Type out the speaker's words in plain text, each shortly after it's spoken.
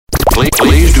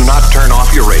Please do not turn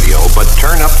off your radio, but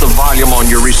turn up the volume on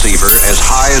your receiver as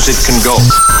high as it can go.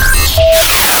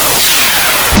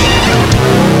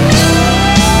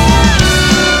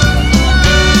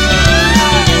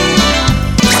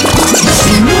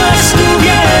 Si no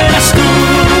estuvieras tú,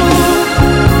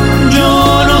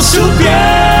 yo no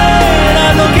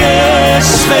supiera lo que es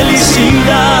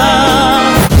felicidad.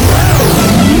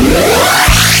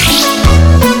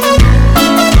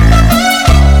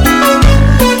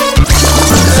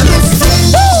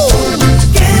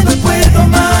 Que no puedo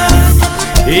más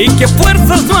y que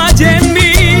fuerzas no hay en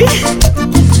mí.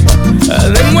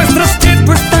 Demuestras que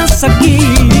tú estás aquí.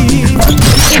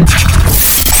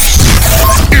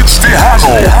 It's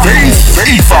Tejano, Faith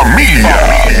y Familia.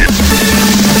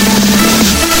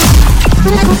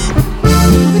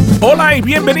 Hola y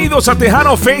bienvenidos a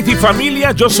Tejano, Faith y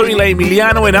Familia. Yo soy La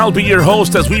Emiliano and I'll be your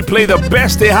host as we play the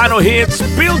best Tejano hits,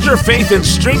 build your faith and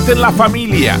strengthen la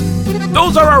familia.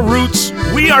 Those are our roots.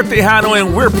 We are Tejano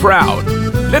and we're proud.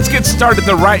 Let's get started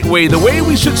the right way, the way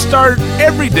we should start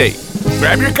every day.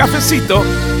 Grab your cafecito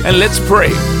and let's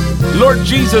pray. Lord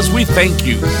Jesus, we thank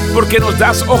you porque nos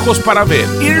das ojos para ver,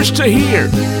 ears to hear,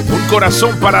 un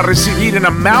corazón para recibir, and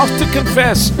a mouth to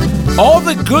confess all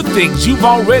the good things you've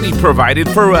already provided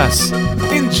for us.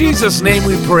 In Jesus' name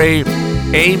we pray,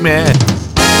 amen.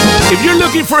 If you're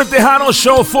looking for a Tejano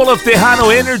show full of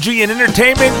Tejano energy and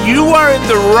entertainment, you are in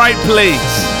the right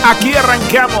place. Aquí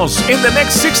arrancamos. In the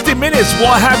next 60 minutes,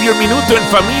 we'll have your Minuto En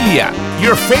Familia,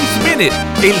 your Faith Minute,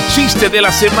 el chiste de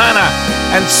la semana,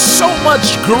 and so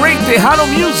much great Tejano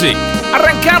music.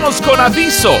 Arrancamos con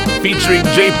Aviso, featuring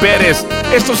Jay Pérez.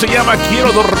 Esto se llama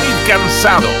Quiero Dormir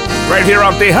Cansado. Right here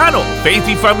on Tejano, Faith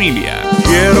y Familia.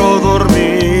 Quiero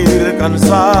dormir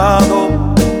cansado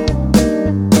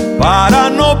para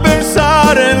no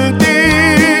pensar en ti.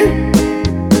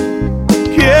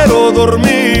 Quiero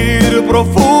dormir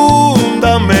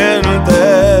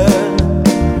profundamente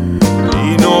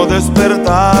y no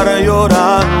despertar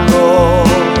llorando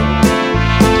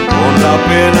con la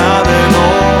pena de no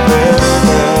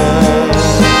verte.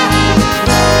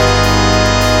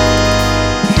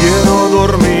 Quiero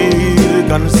dormir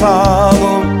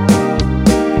cansado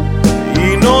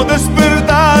y no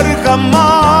despertar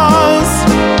jamás.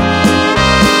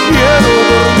 Quiero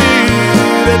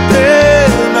dormir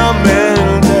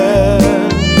eternamente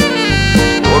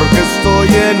porque estoy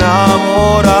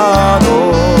enamorado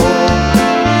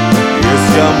y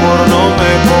ese amor no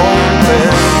me comprende.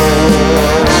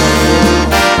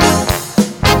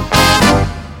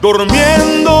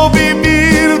 Durmiendo,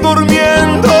 vivir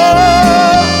durmiendo,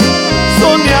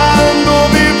 soñando,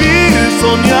 vivir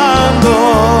soñando,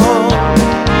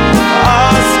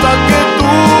 hasta que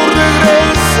tú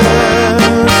regreses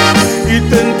y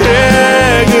te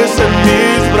entregues en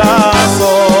mis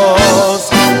brazos.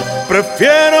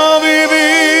 Prefiero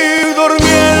vivir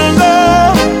durmiendo,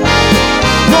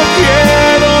 no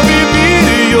quiero vivir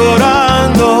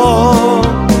llorando,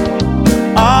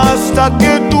 hasta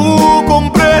que tú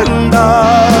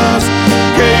comprendas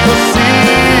que yo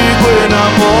sigo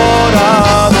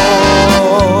enamorado.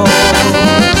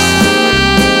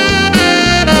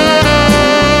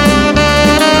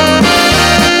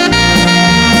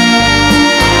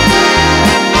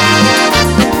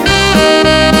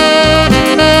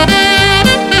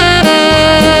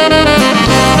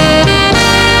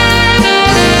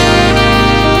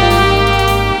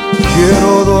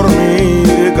 Quiero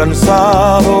dormir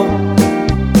cansado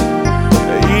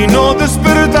y no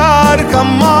despertar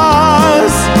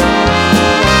jamás.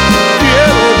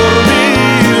 Quiero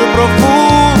dormir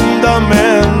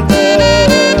profundamente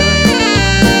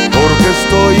porque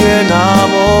estoy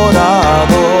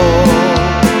enamorado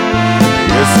y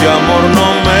ese amor no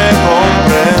me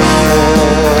comprende.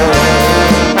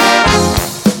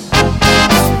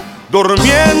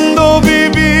 Durmiendo,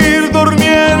 vivir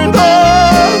durmiendo,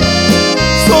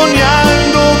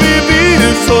 soñando, vivir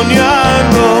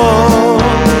soñando,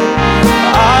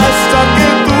 hasta que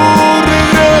tú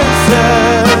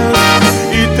regreses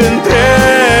y te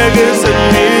entregues en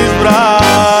mis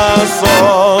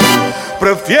brazos.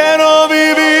 Prefiero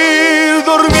vivir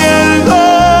durmiendo,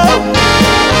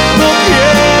 no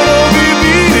quiero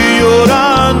vivir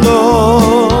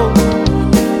llorando,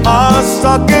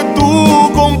 hasta que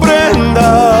tú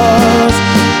comprendas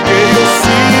que yo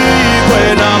sigo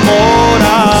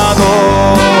enamorado.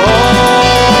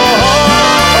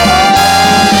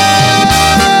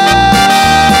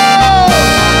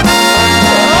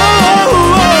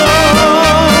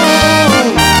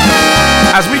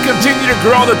 As we continue to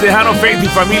grow the Tejano Faith y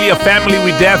Familia family,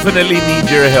 we definitely need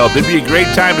your help. It'd be a great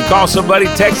time to call somebody,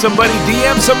 text somebody,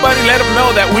 DM somebody, let them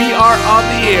know that we are on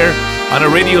the air on a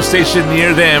radio station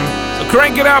near them. So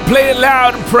crank it up, play it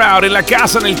loud and proud. En la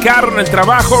casa, en el carro, en el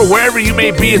trabajo, or wherever you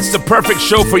may be, it's the perfect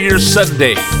show for your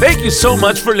Sunday. Thank you so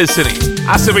much for listening.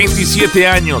 Hace 27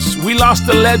 años, we lost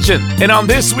a legend. And on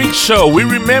this week's show, we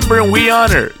remember and we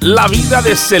honor la vida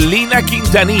de Selena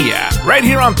Quintanilla. Right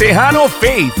here on Tejano,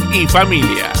 Faith y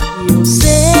Familia. Yo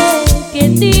sé que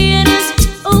tienes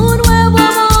un nuevo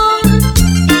amor,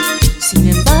 sin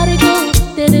embargo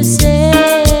te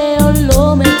deseo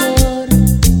lo mejor.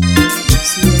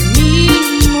 Si en mí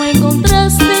no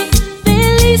encontraste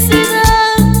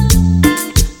felicidad,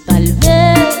 tal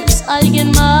vez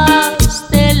alguien más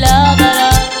te la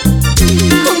dará.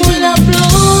 Como la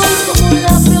flor, con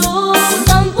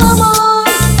tanto amor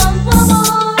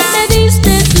me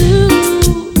diste tú.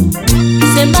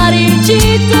 Se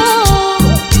marchito,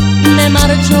 me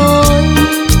marchó,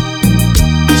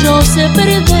 yo sé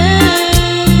perder,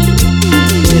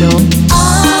 pero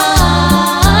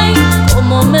ay,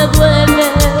 cómo me duele,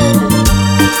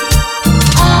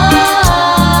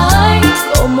 ay,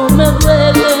 cómo me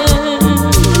duele.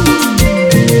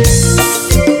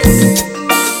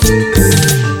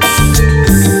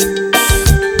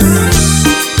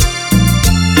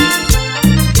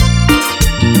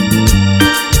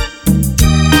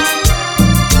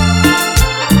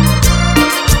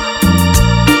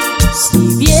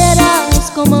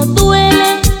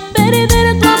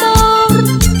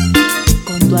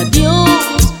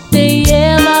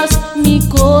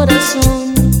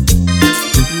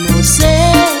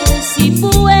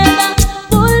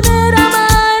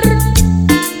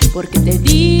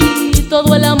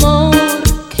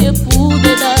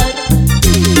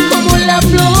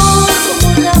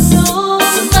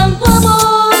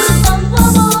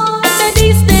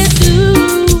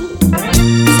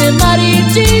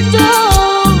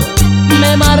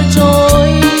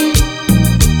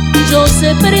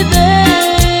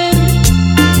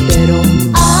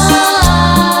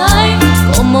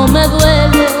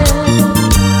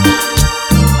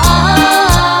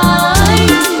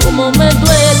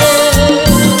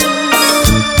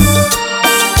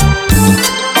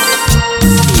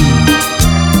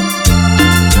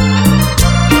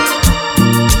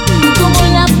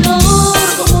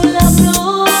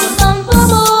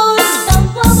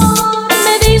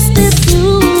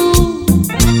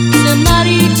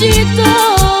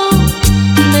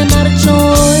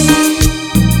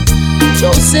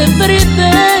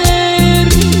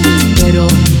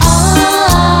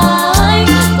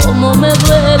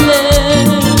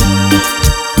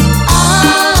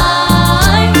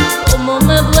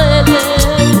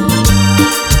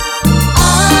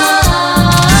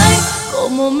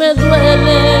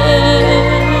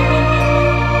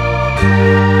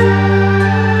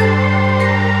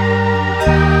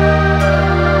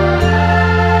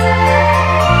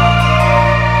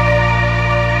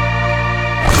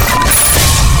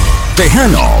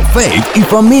 Tejano, Faith y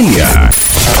Familia.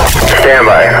 Stand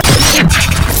by.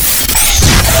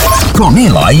 Con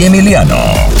Ela y Emiliano.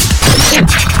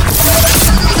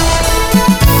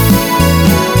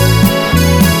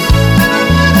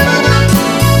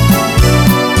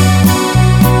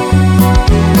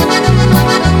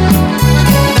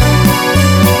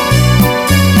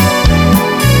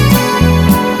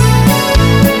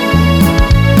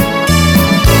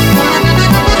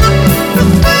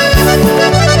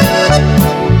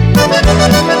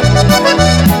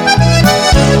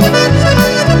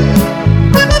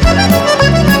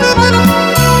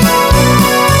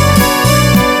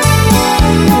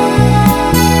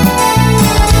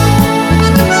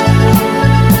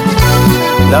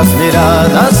 Las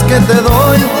miradas que te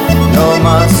doy no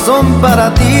más son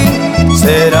para ti,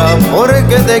 será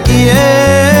porque te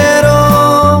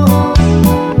quiero.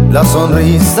 Las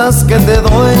sonrisas que te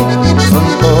doy son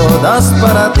todas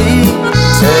para ti,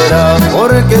 será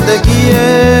porque te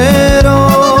quiero.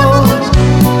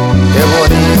 Qué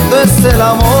bonito es el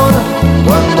amor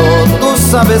cuando tú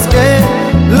sabes que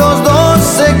los dos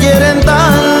se quieren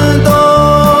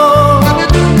tanto.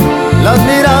 Las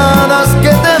miradas que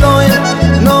te doy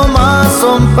no más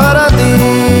son para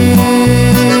ti,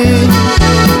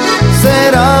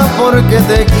 será porque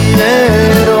te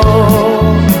quiero.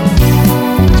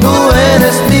 Tú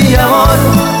eres mi amor,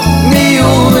 mi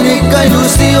única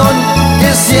ilusión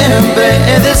que siempre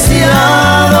he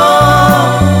deseado.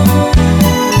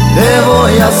 Te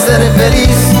voy a hacer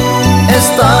feliz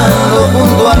estando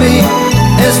junto a mí,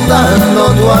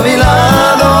 estando tú a mi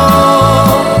lado.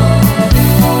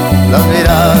 Las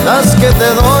miradas que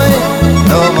te doy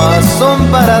no más son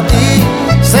para ti,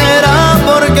 será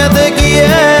porque te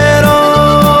quiero.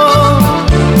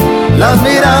 Las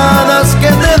miradas que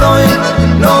te doy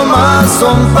no más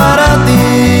son para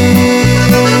ti.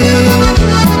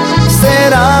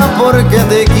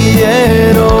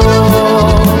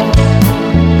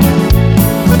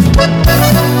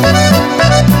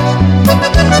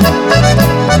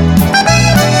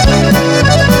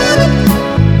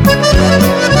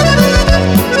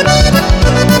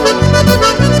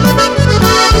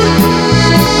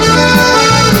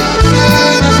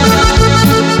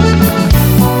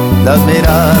 Las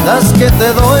miradas que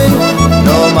te doy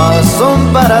no más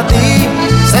son para ti.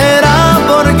 Será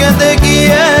porque te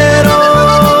quiero.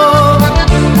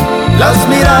 Las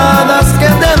miradas que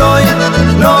te doy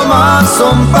no más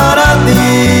son para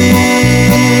ti.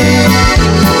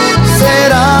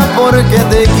 Será porque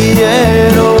te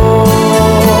quiero.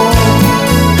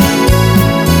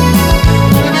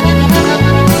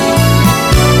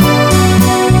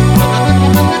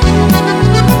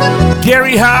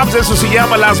 Gary Hobbs, eso se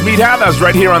llama Las Miradas,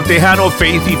 right here on Tejano,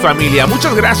 Faith y Familia.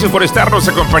 Muchas gracias por estarnos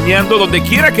acompañando donde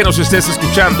quiera que nos estés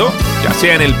escuchando, ya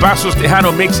sea en el Pasos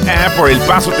Tejano Mix app o el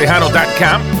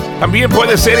pasotejano.com. También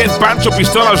puede ser en Pancho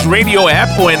Pistolas Radio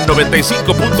app o en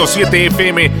 95.7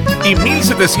 FM y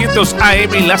 1700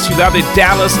 AM en la ciudad de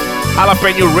Dallas,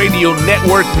 Jalapeño Radio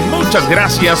Network. Muchas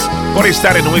gracias por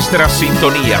estar en nuestra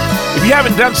sintonía. If you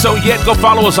haven't done so yet, go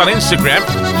follow us on Instagram.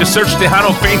 Just search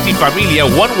Tejano Faith y Familia,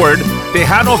 one word,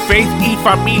 Tejano Faith y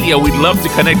Familia. We'd love to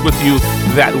connect with you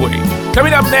that way.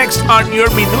 Coming up next on your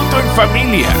Minuto En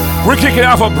Familia, we're kicking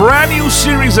off a brand new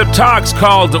series of talks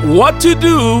called What to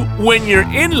Do When Your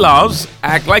In-Laws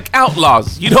Act Like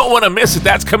Outlaws. You don't want to miss it.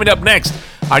 That's coming up next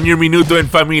on your Minuto En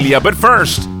Familia. But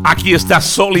first, aquí está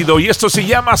Sólido y esto se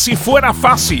llama Si Fuera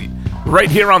Fácil, right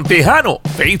here on Tejano,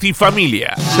 Faith y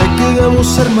Familia. Sé que debo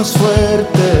ser más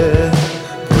fuerte,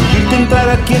 porque intentar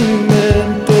aquí en mi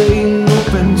mente y no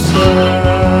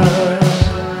pensar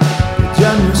que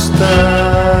ya no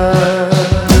estás.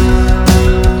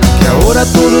 Que ahora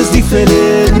todo es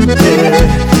diferente,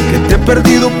 que te he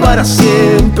perdido para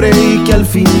siempre y que al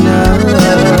final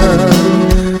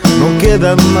no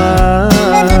queda más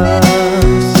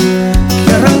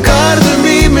que arrancar de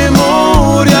mi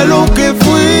memoria lo que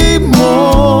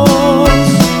fuimos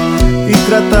y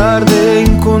tratar de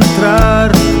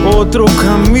encontrar otro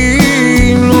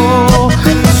camino.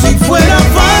 Si fuera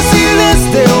fácil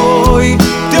desde hoy,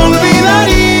 te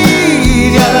olvidaría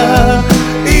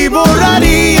y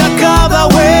borraría cada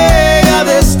huella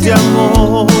de este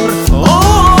amor.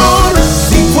 Oh,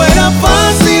 si fuera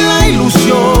fácil la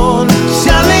ilusión se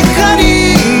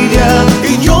alejaría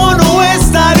y yo no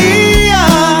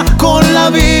estaría con la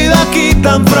vida aquí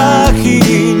tan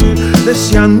frágil,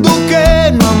 deseando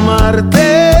que no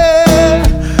amarte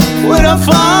fuera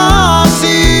fácil.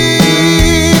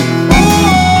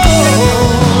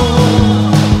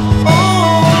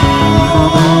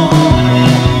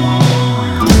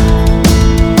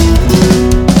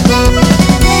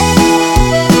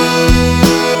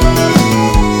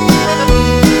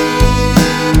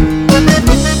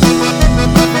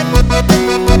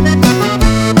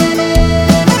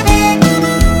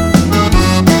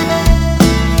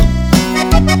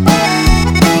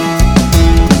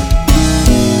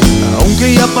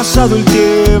 Pasado el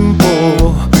tiempo,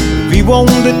 vivo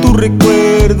aún de tu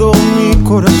recuerdo, mi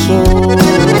corazón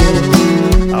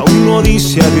aún no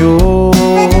dice adiós.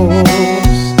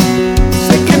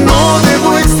 Sé que no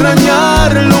debo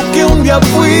extrañar lo que un día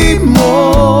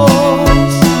fuimos,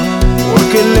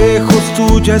 porque lejos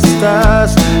tú ya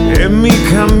estás en mi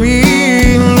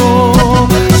camino.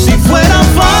 Si fuera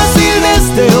fácil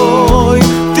desde hoy,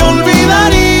 te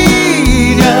olvidaría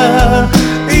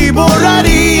y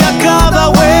borraría cada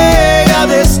huella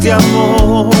de este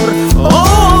amor.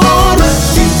 Oh,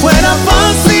 si fuera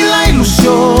fácil la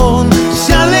ilusión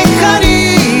se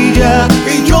alejaría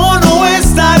y yo no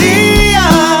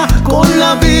estaría con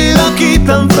la vida aquí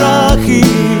tan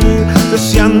frágil,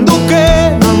 deseando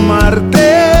que no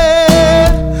amarte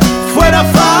fuera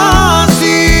fácil.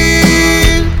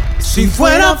 Si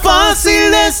fuera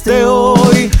fácil desde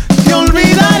hoy, te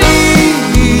olvidaría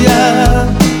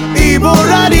y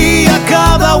borraría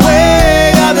cada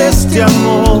huella de este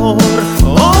amor.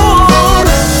 Oh,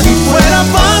 si fuera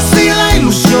fácil la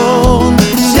ilusión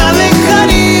se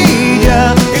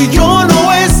alejaría y yo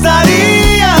no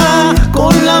estaría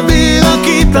con la vida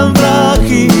aquí tan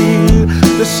frágil,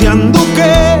 deseando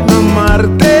que no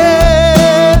amarte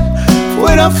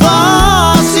fuera fácil.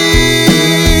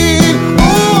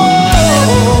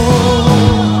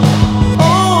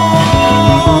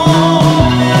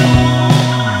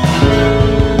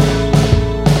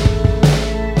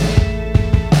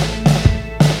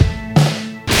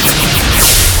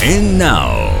 And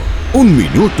now, Un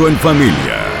Minuto En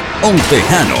Familia, on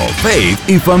Tejano, Faith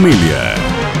y Familia.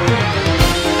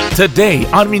 Today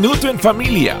on Minuto En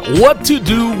Familia, what to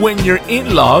do when your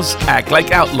in-laws act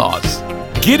like outlaws.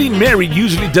 Getting married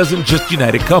usually doesn't just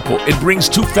unite a couple, it brings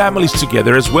two families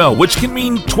together as well, which can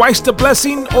mean twice the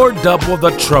blessing or double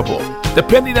the trouble,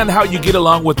 depending on how you get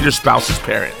along with your spouse's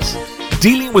parents.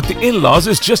 Dealing with the in-laws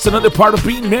is just another part of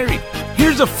being married.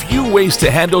 Here's a few ways to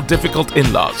handle difficult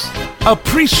in-laws.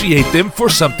 Appreciate them for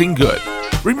something good.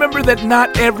 remember that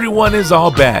not everyone is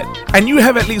all bad, and you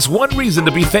have at least one reason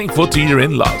to be thankful to your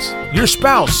in-laws, your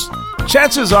spouse.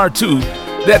 Chances are, too,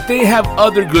 that they have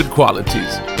other good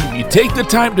qualities. You take the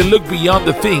time to look beyond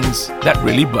the things that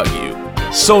really bug you.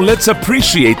 So let's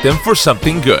appreciate them for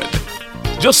something good.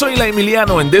 Yo soy La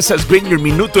Emiliano, and this has been your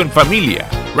Minuto en Familia,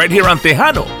 right here on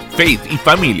Tejano, Faith y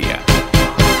Familia.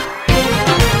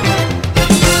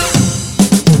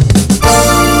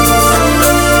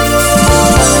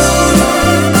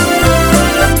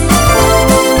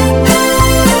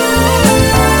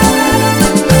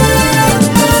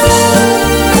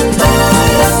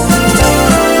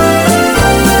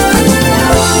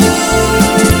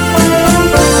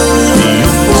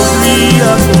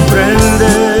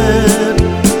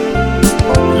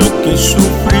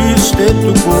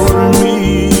 Tú por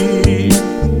mí,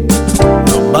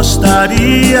 no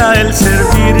bastaría el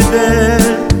servirte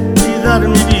y dar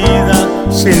mi vida,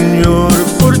 Señor,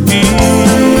 por ti.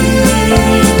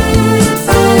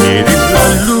 Eres la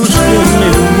luz que me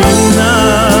ilumina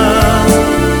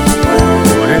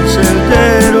por el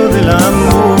sendero del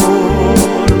amor,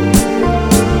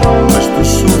 pues tú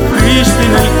sufriste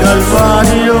en el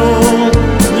Calvario,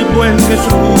 mi buen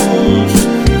Jesús,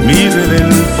 mi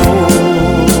Redentor.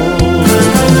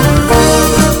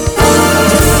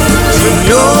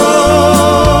 Señor,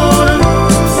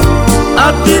 a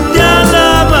ti te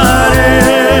alabaré,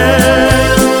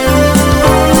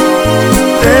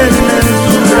 tenme en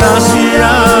tu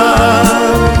gracia,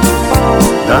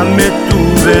 dame tu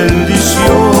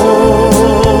bendición.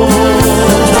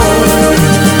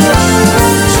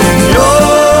 Señor,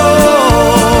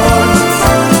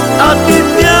 a ti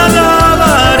te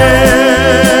alabaré,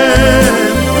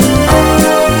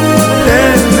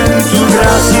 tenme en tu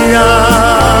gracia,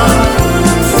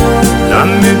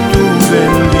 dame tu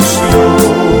bendición.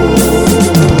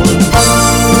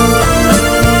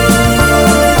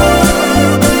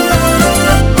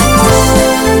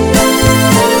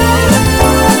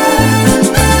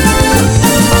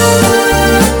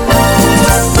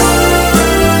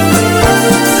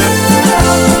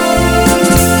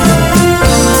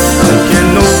 Aunque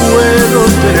no puedo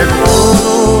tener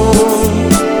todo,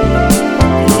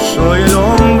 yo soy el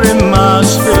hombre más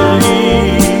feliz.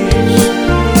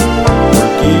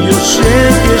 Sé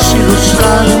que he sido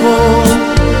salvo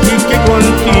y que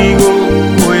contigo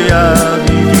voy a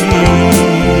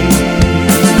vivir.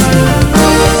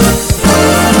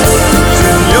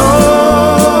 Señor,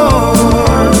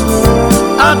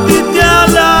 a ti te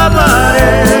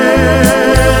alabaré,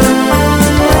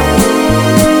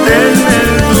 tenme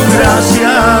en tu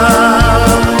gracia,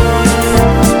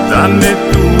 dame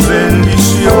tu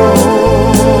bendición.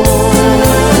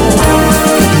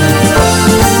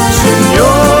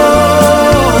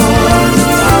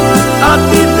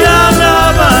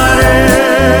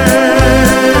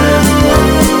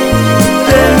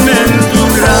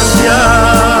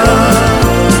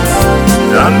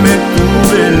 Dame tu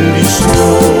bendición,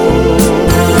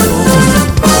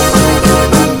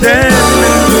 denme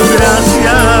tu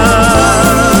gracia,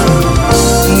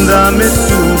 dame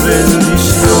tu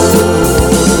bendición.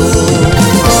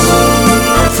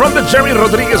 From the Jerry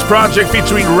Rodriguez Project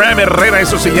featuring Ram Herrera,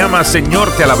 eso se llama Señor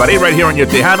Te Alabaré, right here on your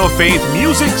Tejano Faith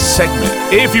Music segment.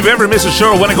 If you've ever missed a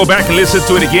show or want to go back and listen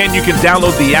to it again, you can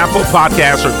download the Apple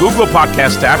Podcast or Google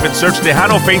Podcast app and search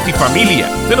Tejano Faith y Familia.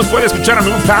 Te nos puede escuchar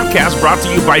en un podcast brought to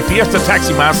you by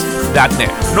fiestataximas.net.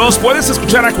 Nos puedes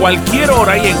escuchar a cualquier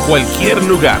hora y en cualquier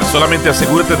lugar. Solamente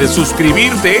asegúrate de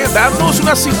suscribirte, darnos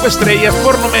unas 5 estrellas,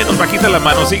 por lo menos, bajita las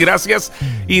manos y gracias.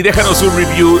 Y déjanos un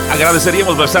review.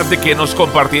 Agradeceríamos bastante que nos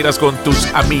compartieras con tus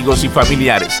amigos y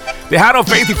familiares. Tejano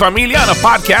Faith y Familia on a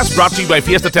podcast brought to you by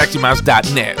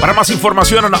fiestataximas.net. Para más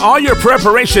información on all your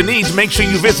preparation needs, make sure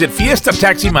you visit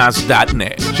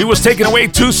fiestataximas.net. She was taken away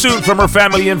too soon from her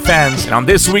family and fans, and on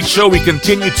this week's show we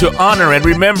continue to honor and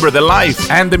remember the life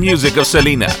and the music of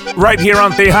Selena, right here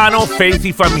on Tejano Faith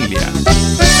y Familia.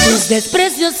 Tus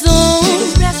desprecios son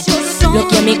lo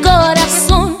que a mi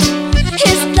corazón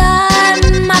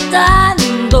están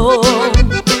matando,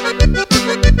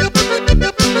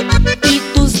 y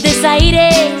tus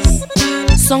desaires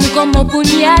son como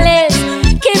puñales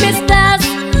que me estás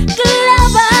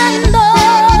clavando,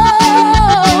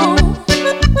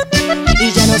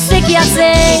 y ya no sé qué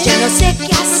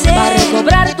hacer, para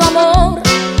recobrar tu amor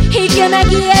y que me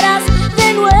quieras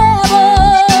de nuevo.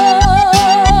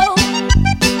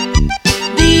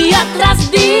 Día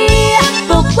tras día,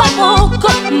 poco a poco,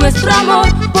 nuestro amor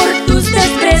por tus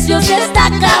desprecios se está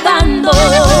acabando.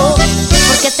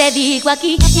 Porque te digo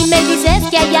aquí y me dices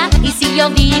que allá. Y si yo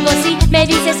digo sí, me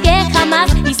dices que jamás.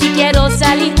 Y si quiero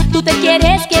salir, tú te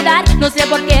quieres quedar. No sé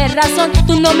por qué razón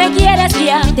tú no me quieres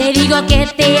ya. Te digo que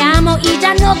te amo y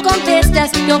ya no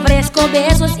contestas. Te ofrezco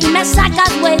besos y me sacas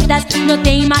vueltas. No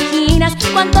te imaginas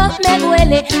cuánto me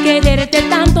duele quererte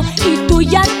tanto y tú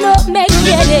ya no me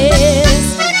quieres.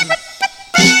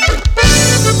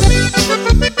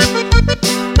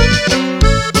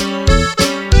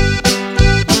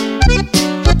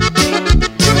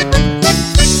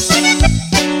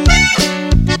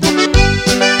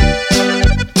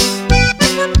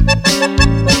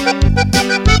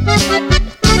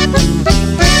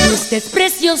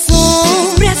 Precioso,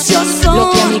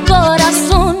 lo que a mi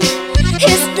corazón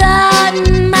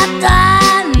están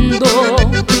matando.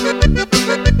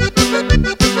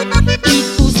 Y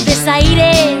tus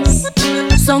desaires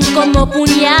son como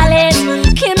puñales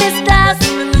que me estás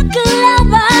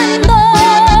clavando.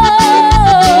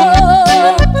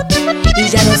 Y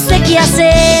ya no sé qué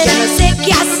hacer,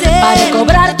 para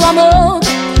recobrar tu amor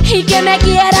y que me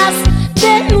quieras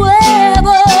de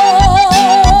nuevo.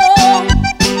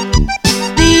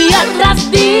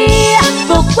 Tras día,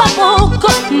 poco a poco,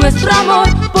 nuestro amor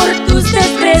por tus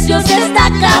desprecios se está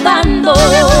acabando.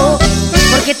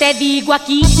 Porque te digo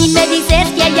aquí y me dices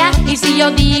que allá. Y si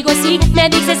yo digo sí, me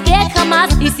dices que jamás.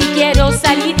 Y si quiero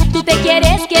salir, tú te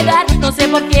quieres quedar. No sé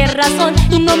por qué razón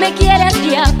tú no me quieres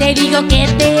ya. Te digo que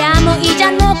te amo y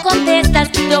ya no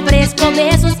contestas. Te ofrezco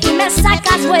besos y me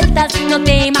sacas vueltas. No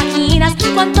te imaginas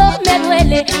cuánto me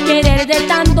duele quererte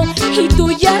tanto y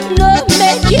tú ya no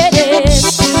me quieres.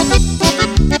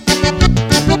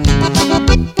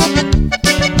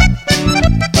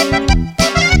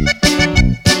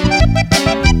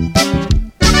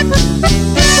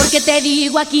 Porque te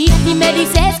digo aquí y me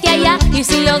dices que allá. Y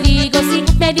si yo digo sí,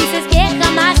 me dices que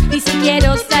jamás. Y si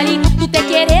quiero salir, tú te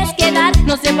quieres quedar.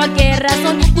 No sé por qué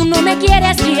razón tú no me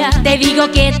quieres ya. Te digo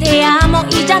que te amo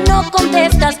y ya no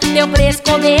contestas. Te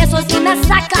ofrezco besos y me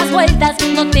sacas vueltas.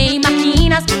 No te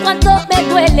imaginas cuánto me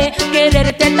duele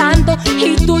quererte tanto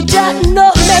y tú ya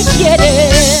no me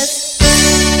quieres.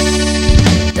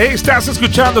 Estás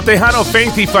escuchando Tejano,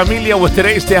 Faith y Familia with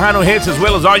today's Tejano hits as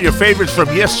well as all your favorites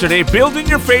from yesterday, building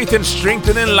your faith and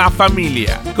strengthening la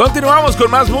familia. Continuamos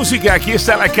con más música, aquí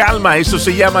está la calma, esto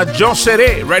se llama Yo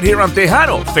Seré, right here on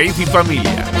Tejano, Faith y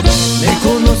Familia. Me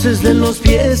conoces de los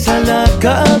pies a la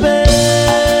cabeza.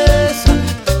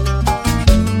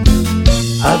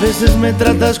 A veces me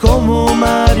tratas como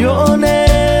marioneta.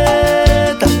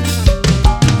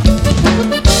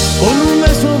 Con un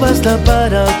beso basta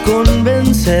para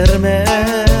convencerme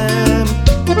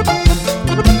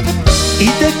y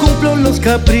te cumplo los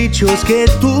caprichos que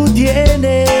tú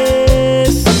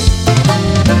tienes.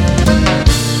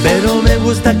 Pero me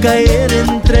gusta caer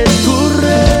entre tus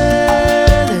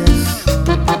redes.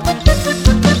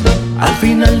 Al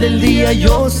final del día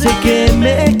yo sé que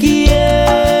me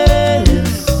quieres.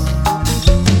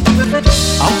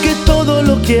 Aunque todo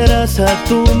lo quieras a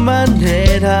tu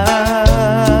manera,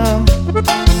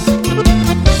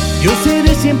 yo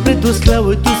seré siempre tu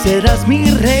esclavo y tú serás mi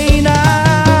reina.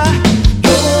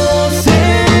 Yo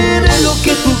seré lo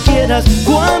que tú quieras,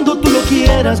 cuando tú lo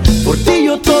quieras, por ti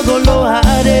yo todo lo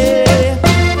haré.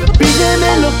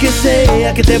 Pídeme lo que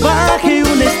sea, que te baje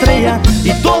una estrella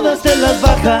y todas te las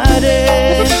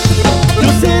bajaré. Yo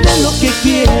seré lo que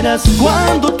quieras,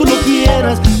 cuando tú lo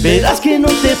quieras, verás que no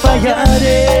te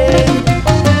fallaré.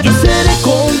 Yo seré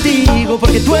contigo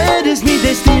porque tú eres mi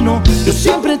destino, yo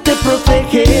siempre te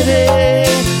protegeré.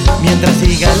 Mientras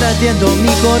siga latiendo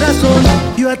mi corazón,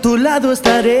 yo a tu lado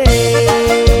estaré.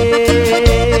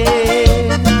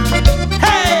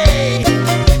 ¡Hey!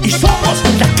 Y somos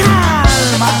la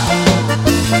calma.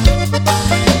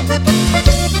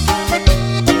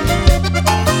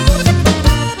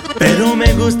 Pero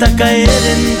me gusta caer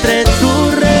entre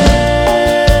tus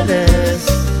redes.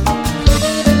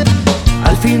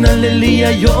 Al final del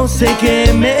día yo sé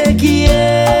que me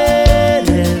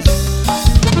quieres.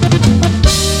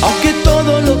 Aunque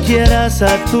todo lo quieras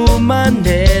a tu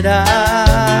manera,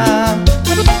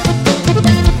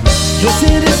 yo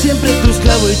seré siempre tu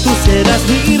esclavo y tú serás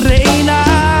mi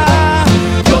reina.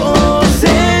 Yo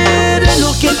seré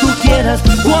lo que tú quieras,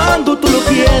 cuando tú lo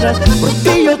quieras, por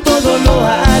ti yo todo lo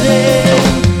haré.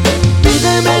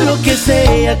 Pídeme lo que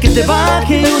sea, que te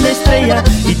baje una estrella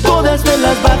y todas te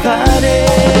las bajaré.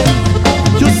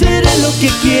 Yo seré lo que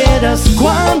quieras,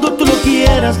 cuando tú lo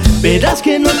quieras, verás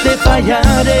que no te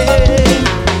fallaré.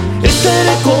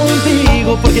 Estaré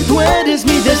contigo porque tú eres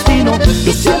mi destino,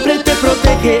 yo siempre te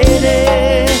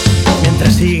protegeré.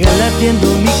 Mientras siga latiendo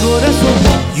mi corazón,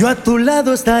 yo a tu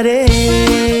lado estaré.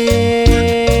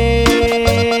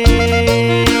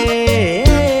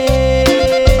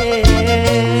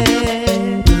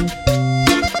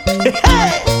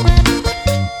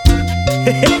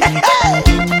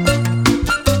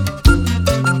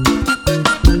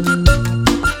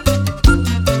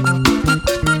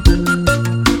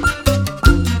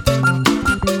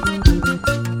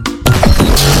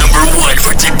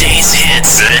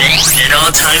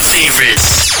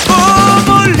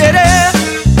 ¿Cómo le haré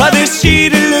para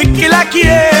decirle que la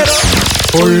quiero?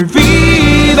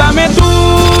 Olvídame tú.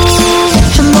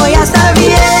 Voy a estar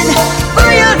bien,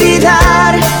 voy a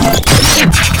olvidar.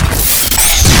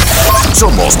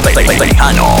 Somos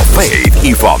Tejano, Faith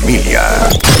y Familia.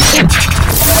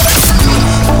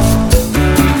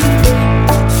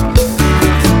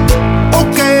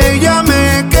 Ok, ya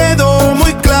me quedó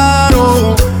muy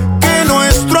claro que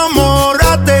nuestro amor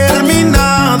ha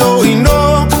terminado y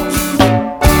no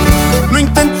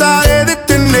intentaré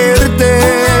detenerte.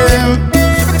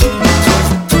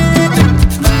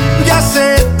 Ya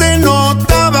se te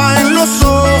notaba en los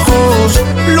ojos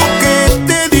lo que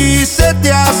te dice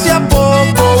te hacía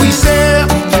poco y sé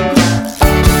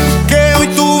que hoy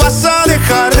tú vas a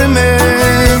dejarme.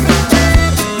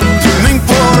 No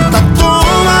importa,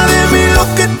 toma de mí lo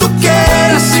que tú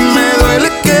quieras. Si me duele,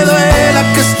 que duela,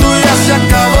 que esto ya se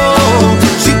acabó.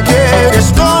 Si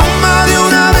quieres, toma de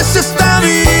una vez esta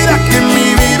vida, que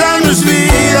mi vida no es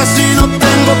vida si no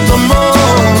tengo tu amor.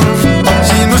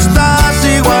 Si no estás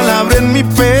igual, abre en mi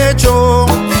pecho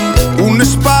un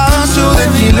espacio de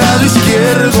mi lado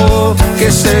izquierdo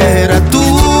que será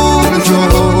tuyo,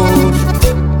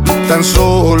 tan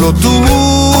solo tuyo.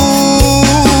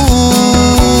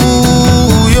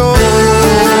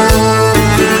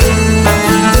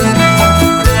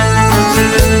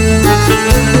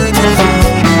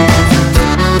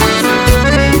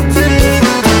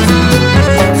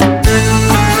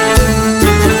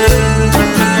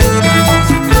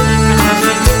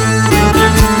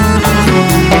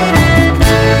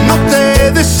 No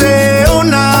te deseo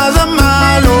nada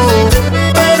malo,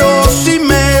 pero si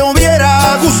me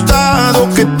hubiera gustado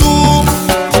que tú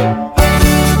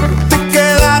te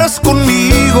quedaras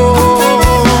conmigo.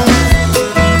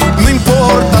 No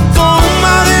importa,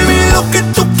 toma de mí lo que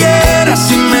tú quieras.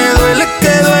 Si me duele,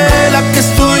 que duela, que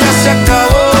esto ya se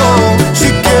acabó. Si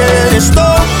quieres,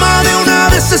 toma de una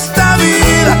vez esta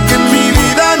vida, que mi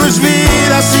vida no es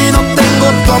vida si no tengo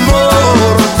tu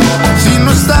amor. Si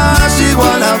no estás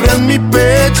igual, abre en mi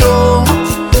pecho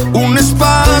un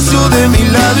espacio de mi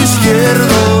lado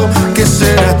izquierdo que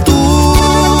será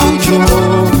tuyo,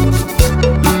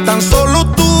 tan solo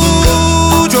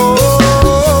tuyo.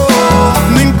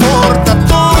 No importa,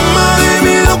 toma de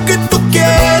mí lo que tú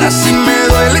quieras. Si me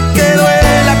duele, que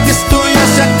duela, que esto ya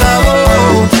se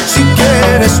acabó. Si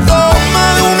quieres, toma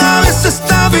de una vez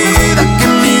esta vida, que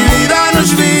mi vida no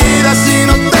es vida si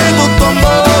no tengo tu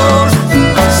amor.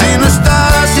 Si no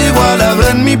estás igual, abre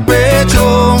en mi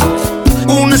pecho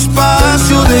un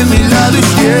espacio de mi lado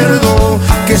izquierdo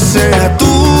que sea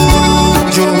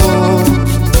tuyo,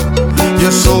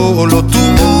 yo solo tuyo.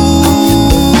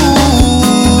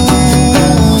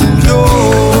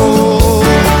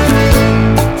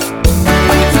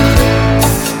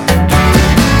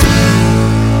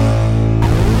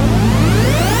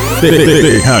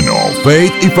 Tejano,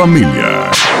 Faith y Familia.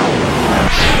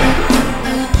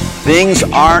 Things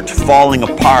aren't falling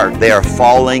apart, they are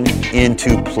falling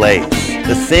into place.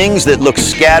 The things that look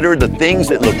scattered, the things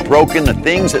that look broken, the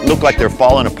things that look like they're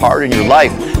falling apart in your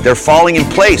life, they're falling in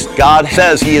place. God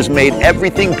says He has made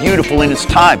everything beautiful in its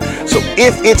time. So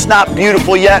if it's not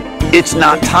beautiful yet, it's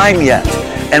not time yet.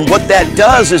 And what that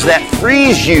does is that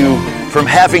frees you from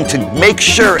having to make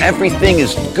sure everything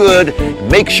is good,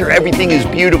 make sure everything is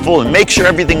beautiful, and make sure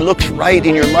everything looks right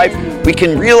in your life. We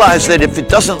can realize that if it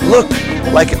doesn't look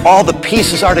like all the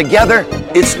pieces are together,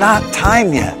 it's not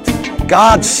time yet.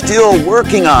 God's still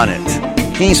working on it.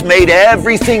 He's made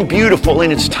everything beautiful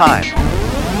in its time.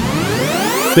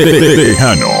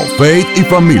 Tejano, Faith y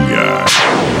Familia.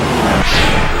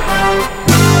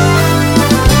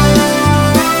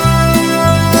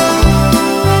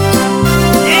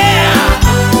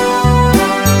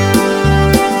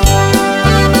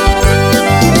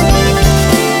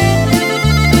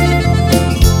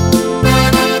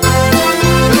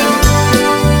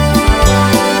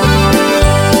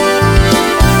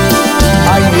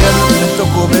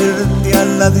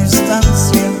 La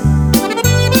distancia,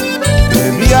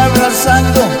 te vi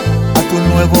abrazando a tu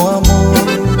nuevo amor.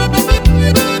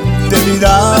 Te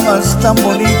mirabas tan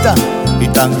bonita y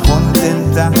tan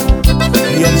contenta,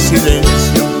 y en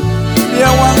silencio me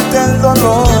aguanté el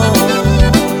dolor.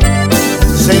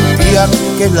 Sentía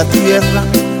que la tierra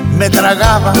me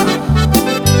tragaba,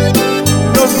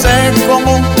 no sé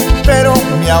cómo, pero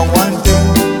me aguanté.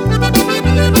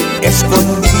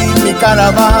 Escondí mi cara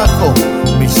abajo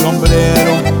mi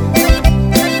sombrero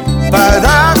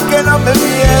para que no me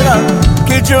vieran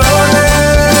que lloré,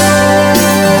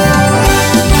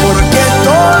 porque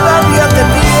todavía te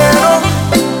quiero,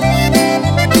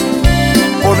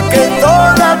 porque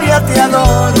todavía te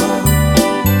adoro,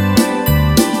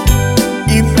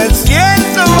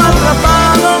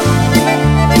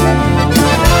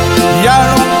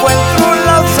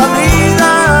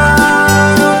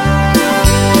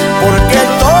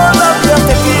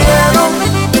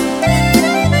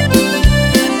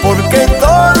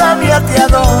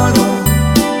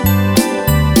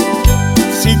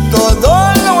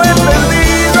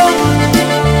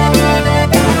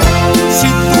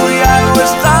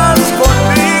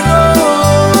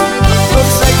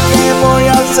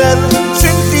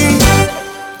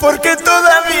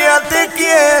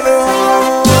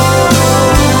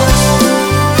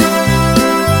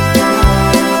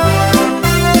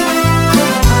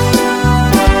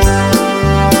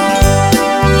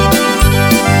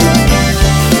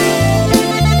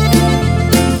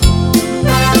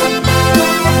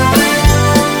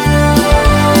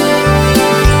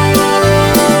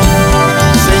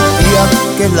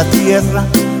 tierra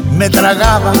me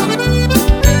tragaba.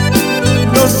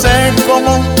 No sé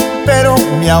cómo, pero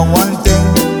me aguanté.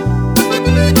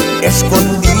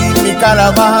 Escondí mi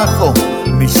cara bajo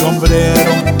mi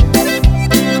sombrero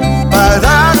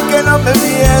para que no me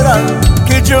vieran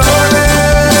que lloré.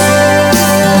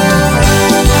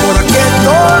 Porque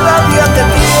todavía te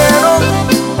quiero,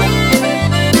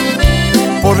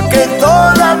 porque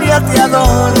todavía te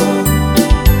adoro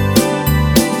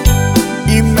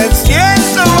y me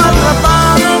siento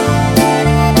atrapado.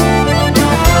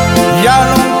 Ya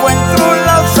no encuentro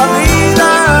la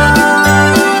salida,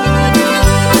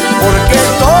 porque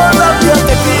todavía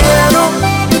te quiero,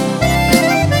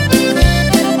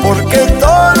 porque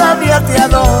todavía te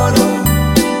adoro.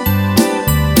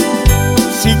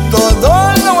 Si todo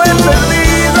lo he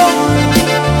perdido,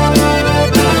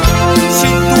 si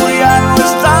tú ya no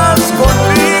estás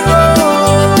conmigo,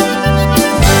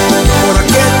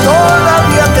 porque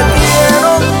todavía te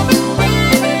quiero,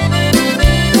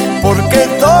 porque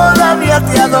todavía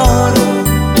te adoro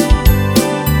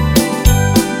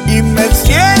y me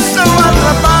siento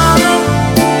atrapado.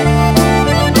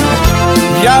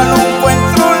 Ya no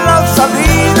encuentro la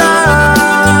salida.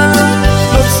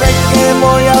 No sé qué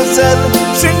voy a hacer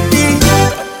sin ti,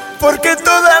 porque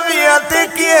todavía te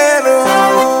quiero.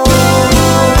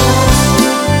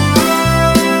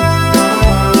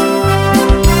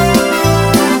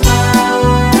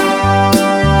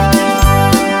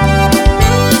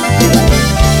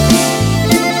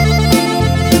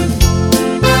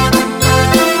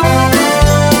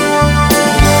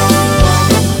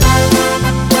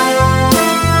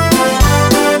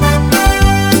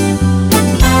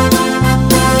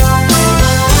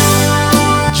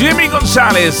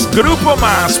 Grupo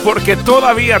Más, porque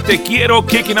todavía te quiero,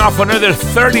 kicking off another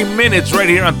 30 minutes right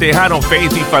here on Tejano,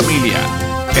 Faith y Familia.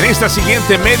 En esta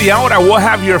siguiente media hora, we'll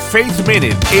have your Faith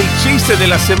Minute, el chiste de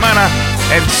la semana,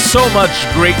 and so much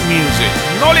great music.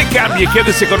 No le cambie,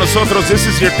 quédese con nosotros. This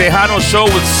is your Tejano show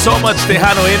with so much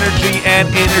Tejano energy and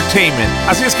entertainment.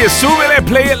 Así es que súbele,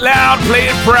 play it loud, play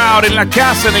it proud, en la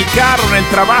casa, en el carro, en el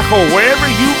trabajo, wherever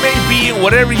you may be and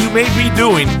whatever you may be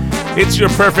doing. It's your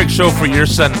perfect show for your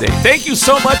Sunday. Thank you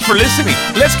so much for listening.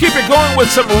 Let's keep it going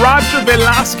with some Roger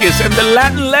Velázquez and the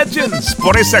Latin Legends.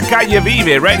 Por esa calle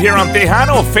vive, right here on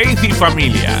Tejano, Faith y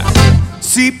Familia.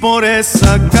 Si por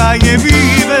esa calle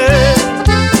vive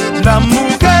la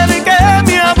mujer que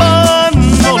me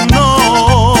abandonó,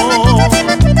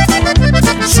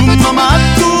 su mamá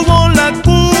tuvo la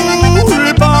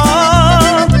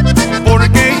culpa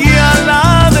porque ella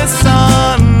la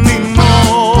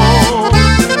desanimó.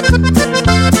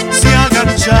 Se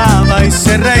agachaba y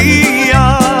se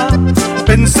reía,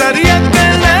 pensaría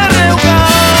que le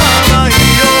rehogaba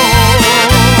yo.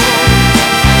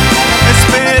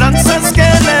 Esperanzas que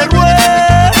le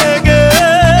ruegue,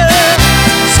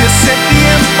 si ese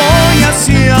tiempo ya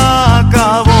hacía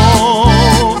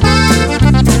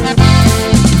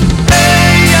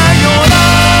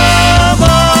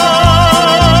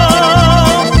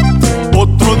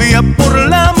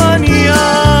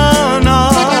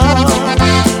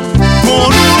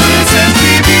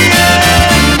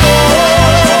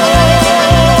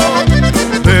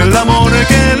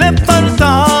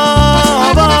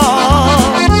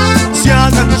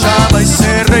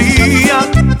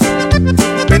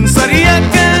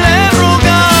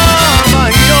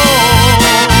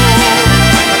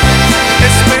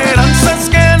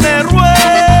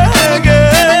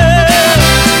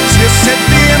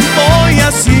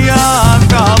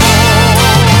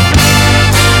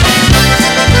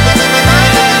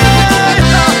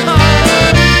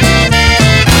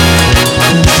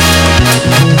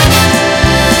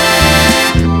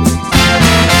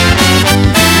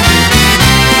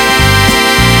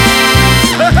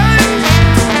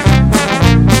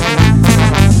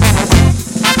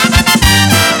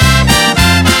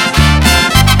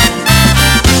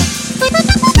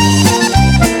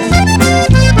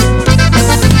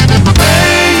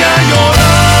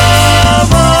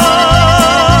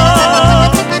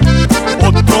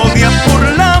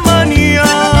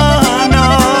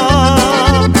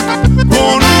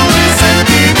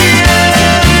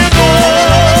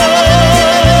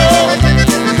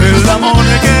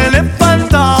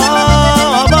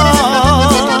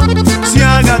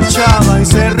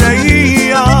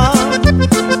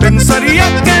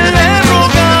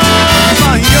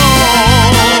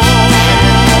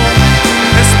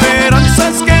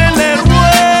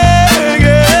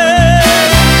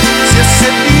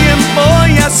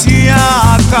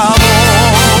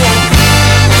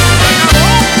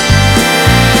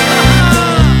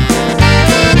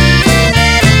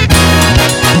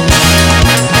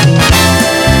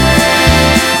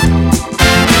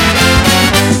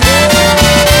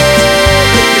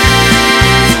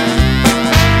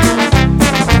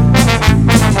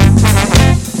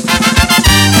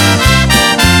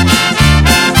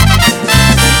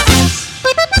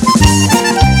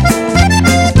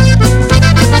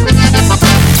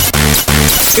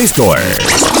Esto es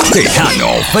Tejano,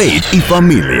 Faith y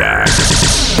Familia.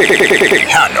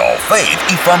 Tejano, Faith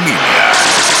y Familia.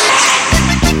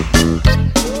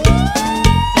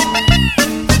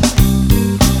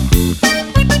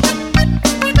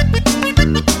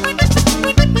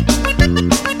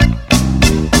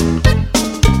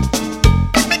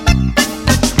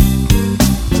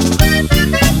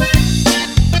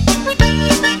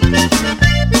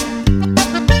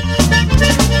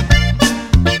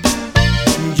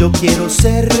 Yo quiero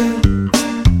ser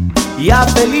ya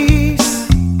feliz,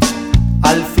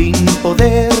 al fin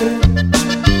poder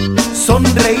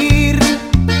sonreír.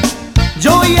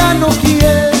 Yo ya no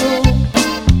quiero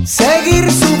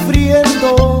seguir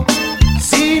sufriendo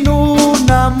sin un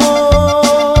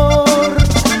amor.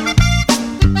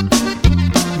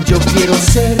 Yo quiero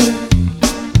ser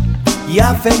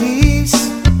ya feliz,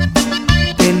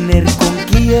 tener con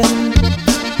quien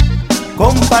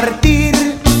compartir.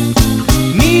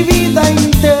 Mi vida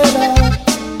entera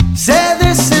se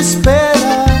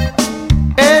desespera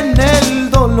en el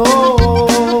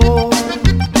dolor.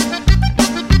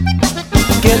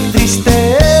 Qué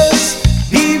triste es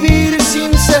vivir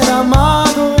sin ser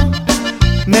amado,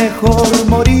 mejor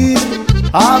morir,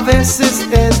 a veces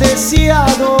he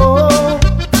deseado.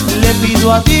 Le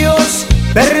pido a Dios,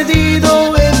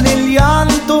 perdido en el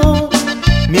llanto,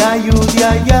 me ayude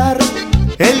a hallar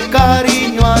el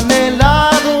cariño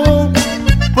anhelado.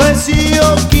 Pues si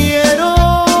yo quiero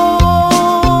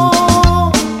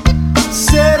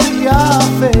ser ya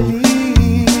feliz.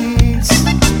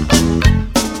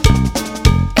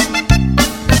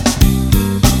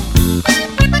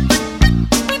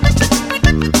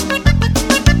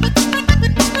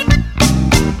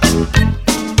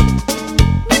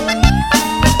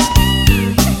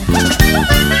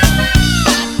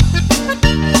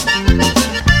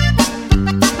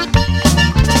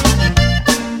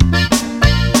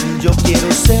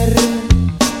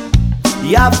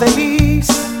 Ya feliz,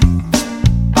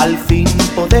 al fin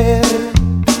poder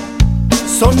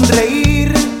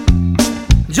sonreír.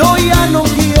 Yo ya no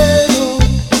quiero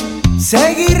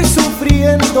seguir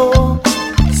sufriendo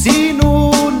sin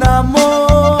un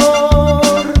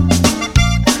amor.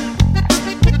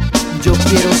 Yo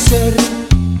quiero ser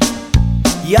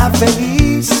ya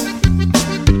feliz,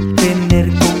 tener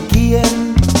con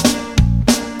quien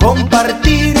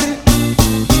compartir.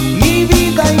 Mi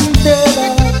vida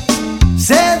entera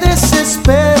se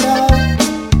desespera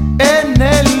en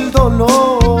el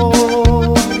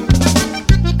dolor.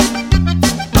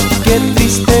 Qué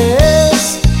triste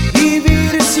es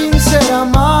vivir sin ser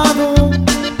amado,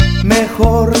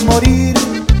 mejor morir,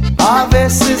 a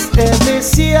veces he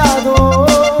deseado.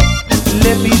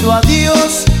 Le pido a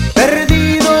Dios,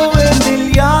 perdido en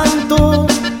el llanto,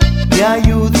 me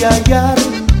ayude a hallar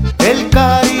el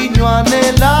cariño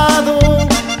anhelado.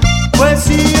 Pues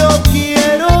si yo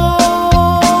quiero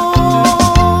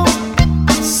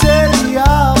ser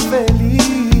ya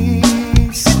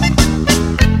feliz.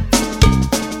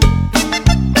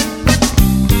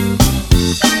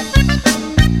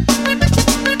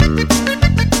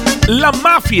 La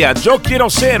Mafia, Yo Quiero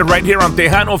Ser, right here on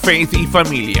Tejano, Faith y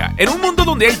Familia. En un mundo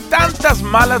donde hay tantas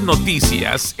malas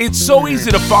noticias, it's so easy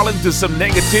to fall into some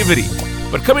negativity.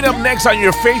 But coming up next on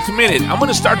your Faith Minute, I'm going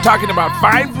to start talking about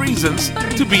 5 reasons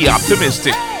to be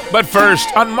optimistic. But first,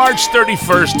 on March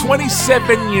 31st,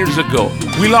 27 years ago,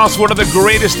 we lost one of the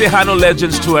greatest Tejano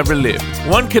legends to ever live.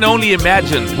 One can only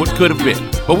imagine what could have been.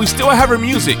 But we still have her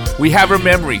music, we have her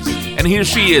memories. And here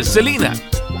she is, Selena,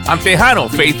 on Tejano,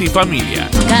 Faith y Familia.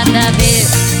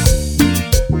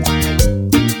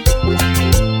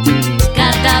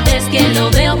 Cada vez que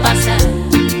lo veo pasar,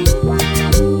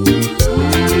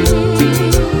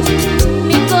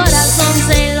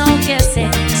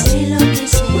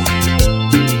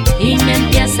 y me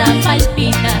empieza a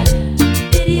palpitar.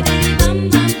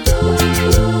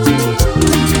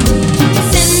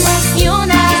 Se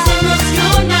emociona,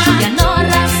 ya no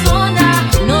razona,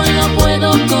 no lo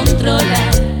puedo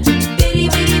controlar.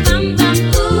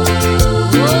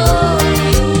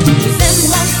 Se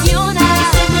emociona,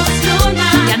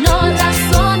 ya no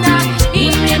razona y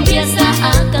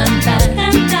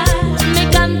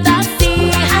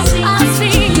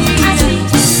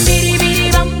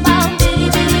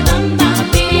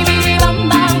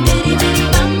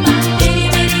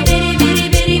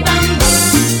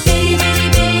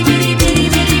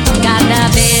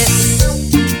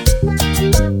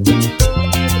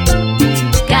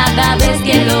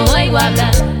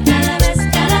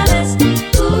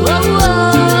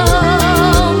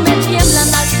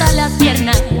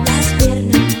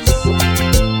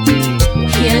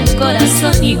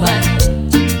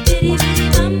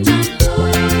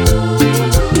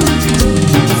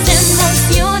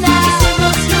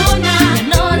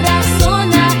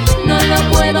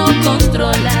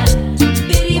controlar.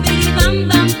 Biri, biri, bam,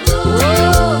 bam.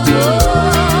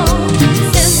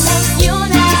 Se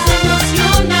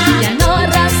emociona, ya no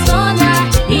razona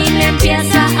y me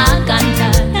empieza a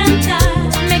cantar.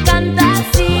 Me canta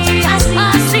así, así,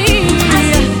 así.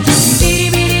 Biri,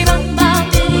 biri, bam, bam.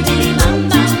 Biri, biri, bam,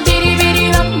 bam. Biri, biri,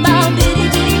 bam, bam. Biri,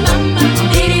 biri, bam, bam.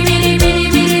 Biri, biri, biri,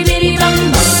 biri, biri, bam,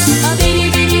 bam. Biri,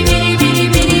 biri, biri, biri,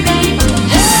 biri, bam, bam.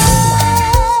 Hey,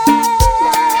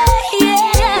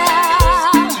 yeah.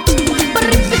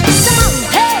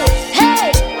 Hey,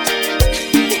 hey.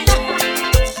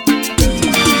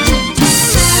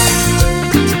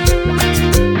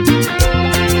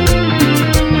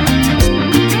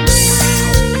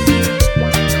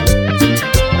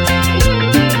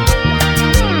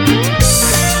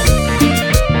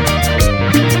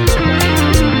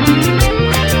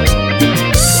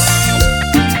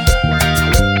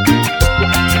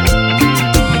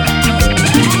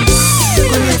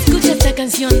 Cuando escucho esta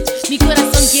canción, mi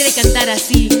corazón quiere cantar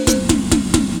así.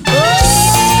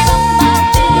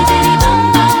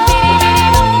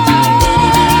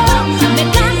 Me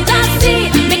canta así,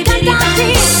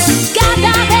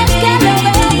 cada vez que lo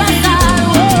veo pasar.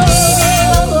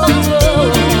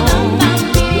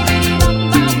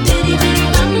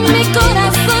 Mi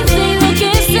corazón se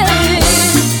enloquece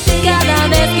cada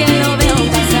vez que lo veo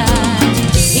pasar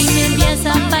y me empieza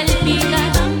a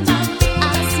palpitar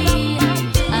así,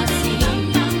 así.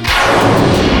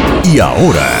 Y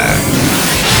ahora,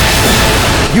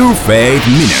 Your Faith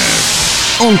Minute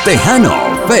on Tejano,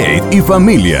 Faith y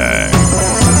Familia.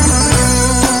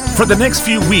 For the next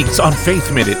few weeks on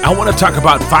Faith Minute, I want to talk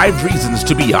about 5 reasons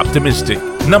to be optimistic.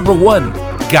 Number 1,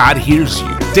 God hears you.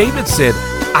 David said,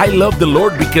 I love the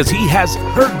Lord because He has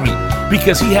heard me,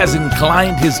 because He has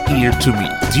inclined His ear to me.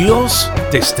 Dios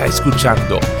te está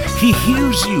escuchando. He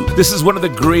hears you. This is one of the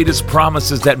greatest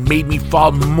promises that made me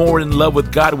fall more in love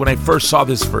with God when I first saw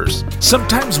this verse.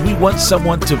 Sometimes we want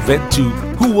someone to vent to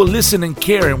who will listen and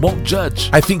care and won't judge.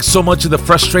 I think so much of the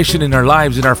frustration in our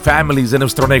lives, in our families, in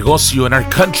nuestro negocio, in our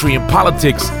country, in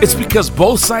politics, it's because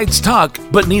both sides talk,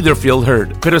 but neither feel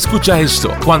heard. Pero escucha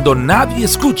esto. Cuando nadie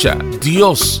escucha,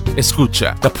 Dios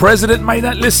escucha. The president might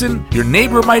not listen, your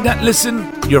neighbor might not listen,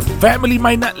 your family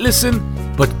might not listen,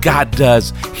 but God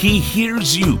does. He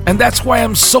hears you. And that's why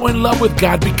I'm so in love with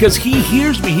God, because He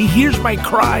hears me. He hears my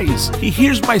cries. He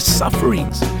hears my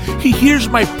sufferings. He hears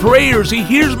my prayers. He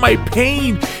hears my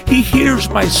pain. He hears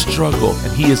my struggle.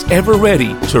 And He is ever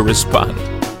ready to respond.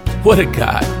 What a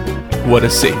God. What a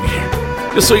Savior.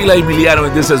 Yo soy Eli Emiliano,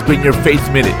 and this has been your Faith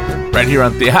Minute, right here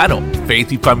on Tejano,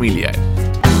 Faith y Familia.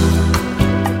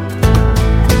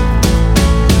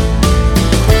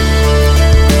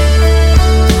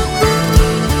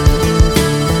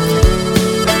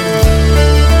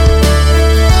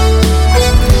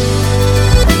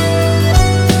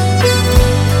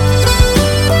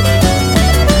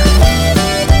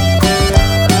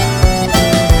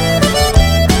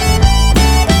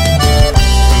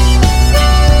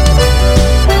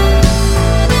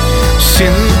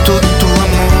 Siento tu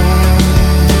amor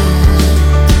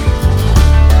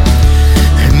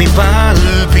en mi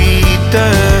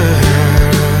palpitar,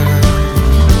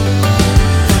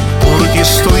 porque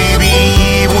estoy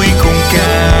vivo y con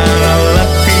cada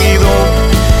latido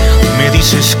me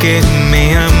dices que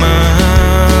me amas.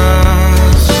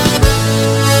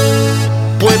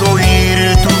 Puedo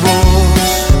oír tu voz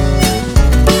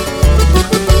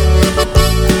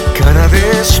cada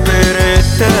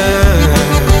despertar.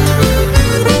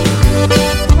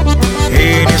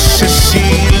 Ese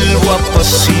silbo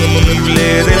apacible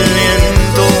del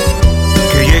viento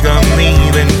que llega a mi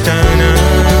ventana.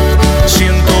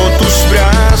 Siento tus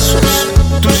brazos,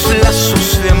 tus lazos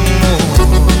de amor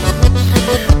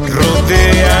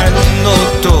rodeando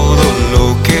todo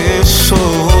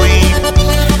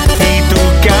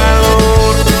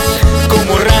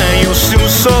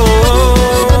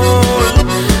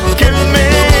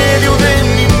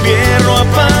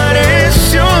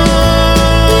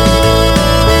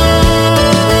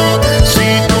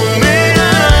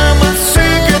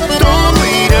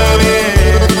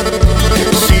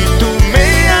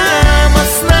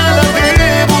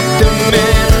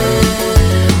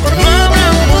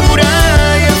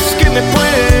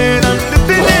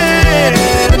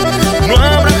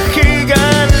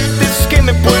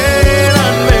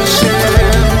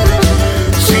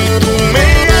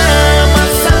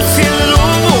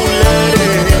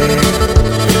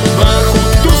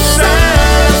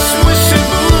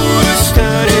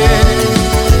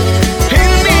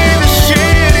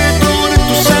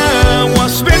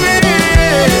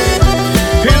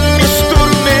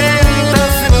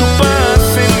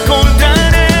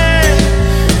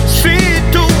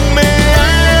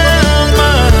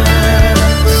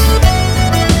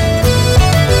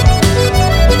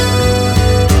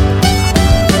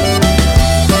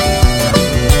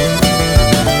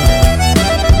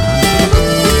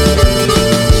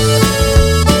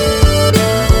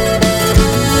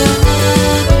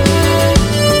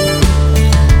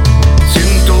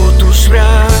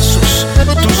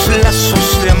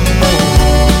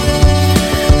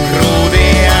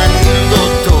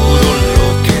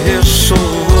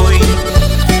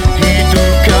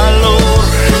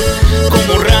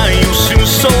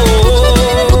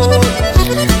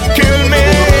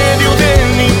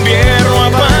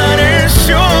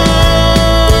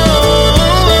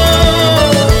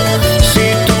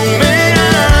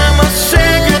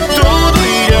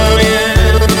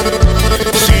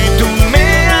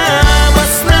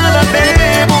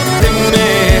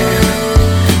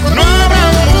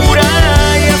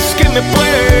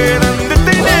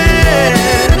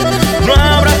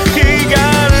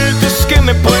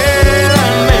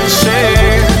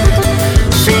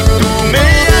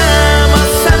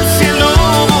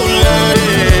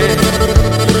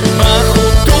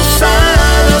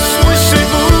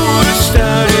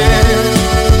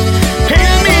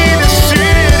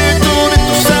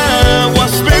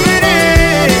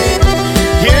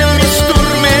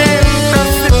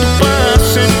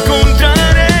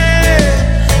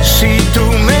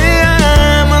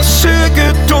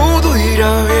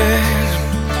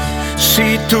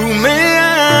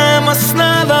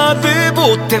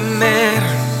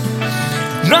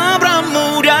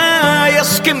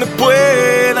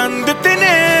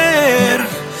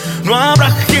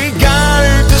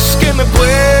gigantes que me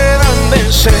puedan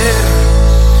vencer.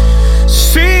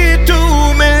 Si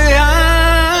tú me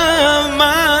amas,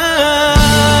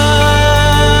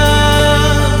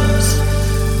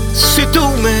 si tú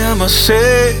me amas,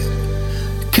 sé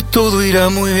que todo irá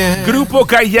muy bien. Grupo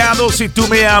Callado, Si Tú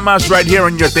Me Amas, right here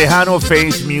on your Tejano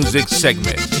Faith Music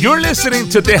segment. You're listening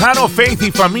to Tejano Faith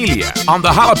y Familia on the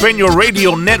Jalapeño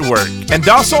Radio Network and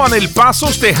also on El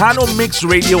Paso's Tejano Mix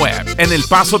Radio app and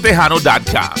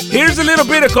elpasotejano.com. Here's a little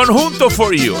bit of conjunto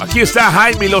for you. Aquí está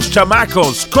Jaime y los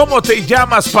chamacos. ¿Cómo te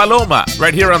llamas, Paloma?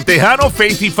 Right here on Tejano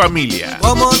Faith y Familia.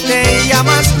 ¿Cómo te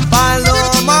llamas,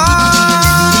 Paloma?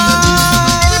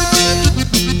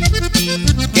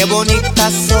 Qué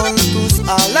bonitas son tus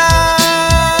alas.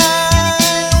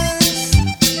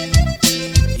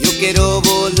 Yo quiero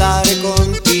volar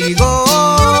contigo.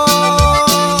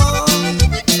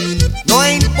 No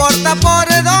importa por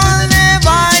dónde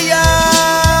vayas.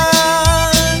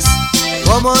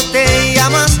 ¿Cómo te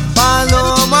llamas,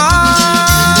 Paloma?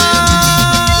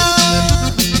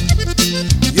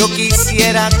 Yo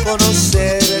quisiera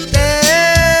conocerte.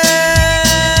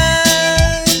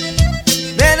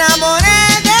 Me enamoré.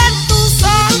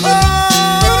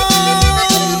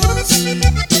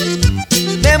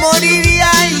 Me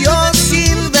moriría yo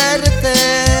sin verte.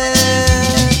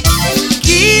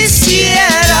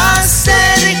 Quisiera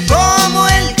ser como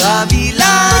el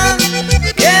gavilán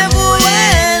que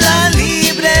vuela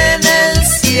libre en el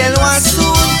cielo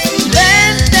azul.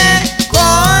 Vente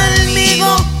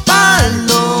conmigo,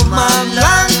 paloma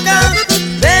blanca,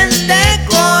 vente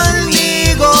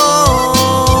conmigo.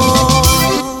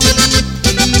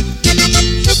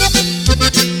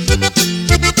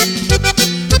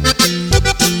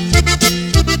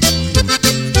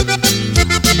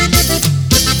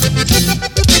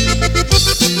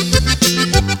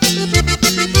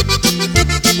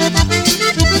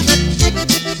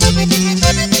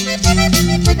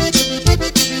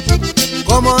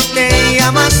 ¿Cómo te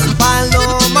llamas,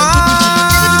 Paloma?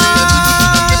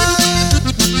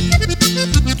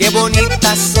 Qué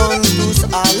bonitas son tus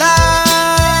alas.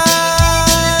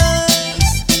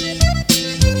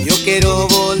 Yo quiero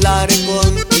volar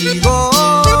contigo.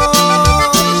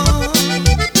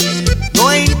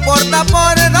 No importa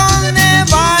por dónde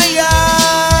vayas.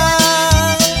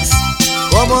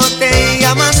 ¿Cómo te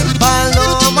llamas,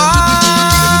 Paloma?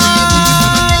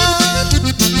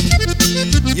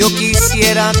 Yo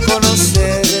quisiera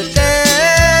conocerte.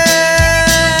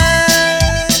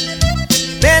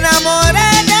 Me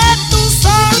enamoré de tus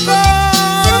ojos.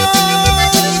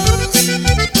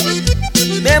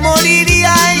 Me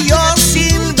moriría yo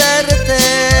sin verte.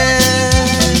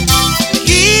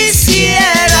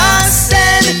 Quisiera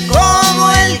ser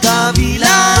como el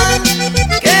gavilán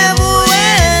que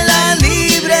vuela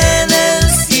libre en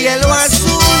el cielo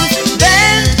azul.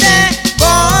 Vente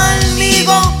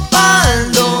conmigo,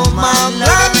 paloma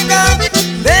blanca,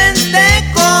 vente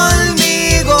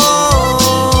conmigo.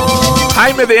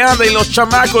 Jaime de Anda y los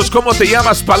chamacos, ¿cómo te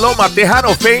llamas, Paloma?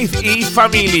 Tejano Faith y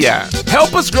Familia.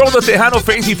 Help us grow the Tejano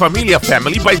Faith y Familia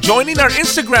family by joining our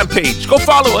Instagram page. Go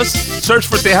follow us. Search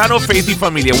for Tejano Faith y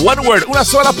Familia. One word, una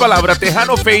sola palabra,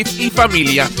 Tejano Faith y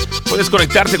Familia. Puedes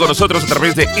conectarte con nosotros a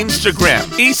través de Instagram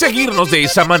y seguirnos de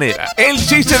esa manera. El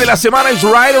chiste de la semana is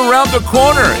right around the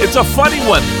corner. It's a funny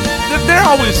one. They're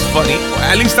always funny.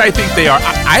 At least I think they are.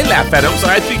 I laugh at them, so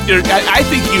I think you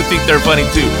think they're funny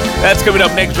too. That's coming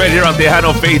up next right here on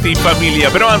Tejano Faith y Familia.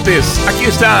 Pero antes, aquí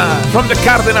está From the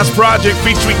Cárdenas Project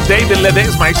featuring David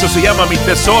Ledesma. Eso se llama Mi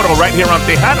Tesoro right here on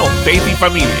Tejano Faith y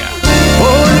Familia.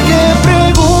 ¿Por qué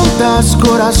preguntas,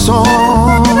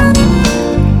 corazón?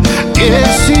 Que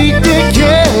si te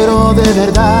quiero de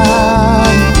verdad.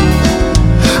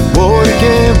 ¿Por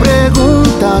qué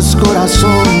preguntas,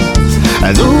 corazón?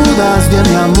 Dudas de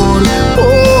mi amor,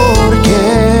 ¿por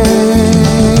qué?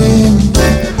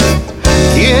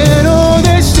 Quiero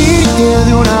decirte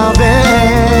de una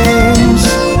vez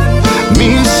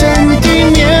mis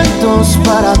sentimientos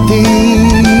para ti.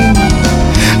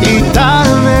 Y tal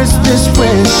vez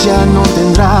después ya no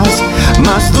tendrás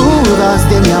más dudas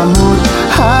de mi amor,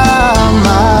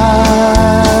 jamás.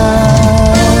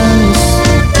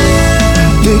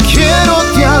 Te quiero,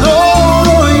 te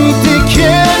adoro y te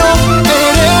quiero.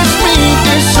 Eres mi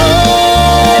tesoro.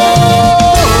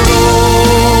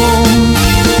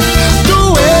 Tú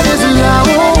eres la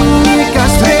única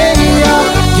estrella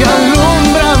que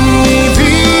alumbra mi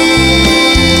vida.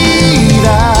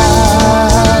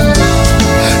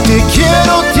 Te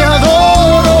quiero, te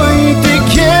adoro y te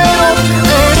quiero.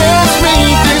 Eres mi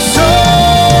tesoro.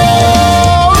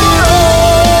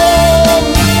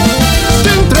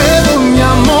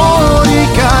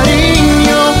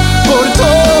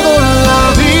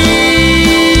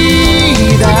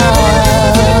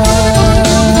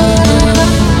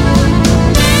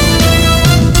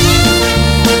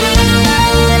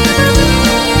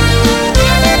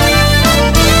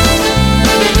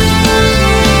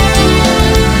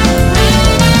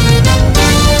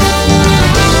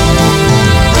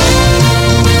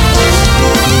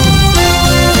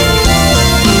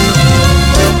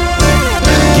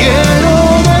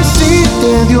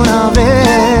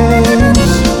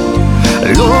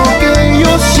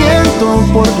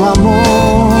 muerto por tu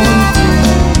amor.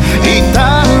 Y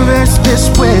tal vez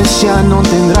después ya no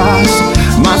tendrás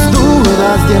más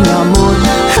dudas de mi amor,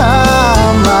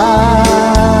 jamás.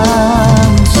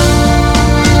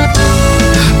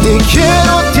 Te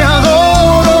quiero, te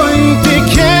adoro y te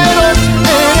quiero,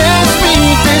 eres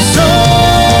mi tesoro.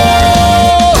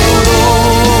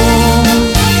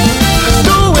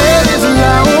 Tú eres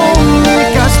la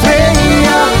única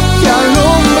estrella que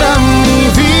alumbra mi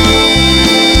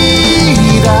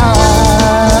vida.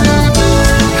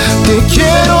 Te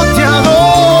quiero, te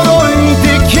adoro y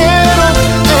te quiero,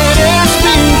 eres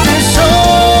mi tesoro.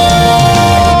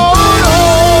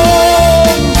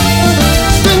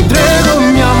 Te entrego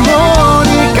mi amor y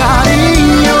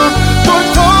cariño por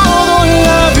toda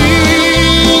la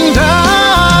vida.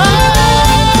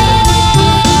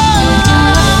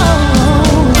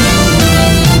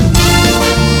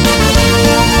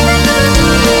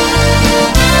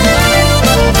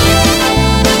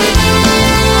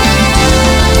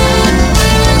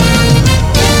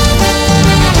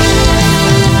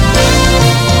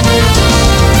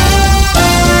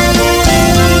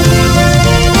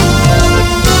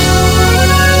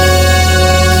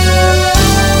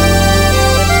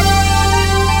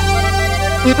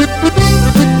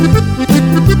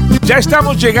 Ya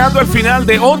estamos llegando al final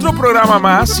de otro programa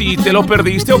más. Si te lo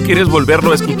perdiste o quieres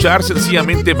volverlo a escuchar,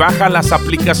 sencillamente baja las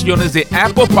aplicaciones de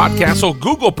Apple Podcasts o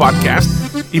Google Podcasts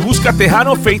y busca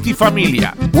Tejano, Faith y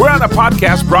Familia. We're on a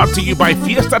podcast brought to you by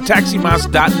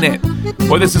fiestataximas.net.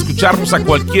 Puedes escucharnos a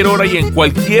cualquier hora y en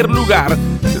cualquier lugar.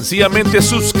 Sencillamente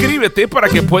suscríbete para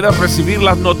que puedas recibir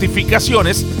las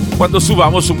notificaciones cuando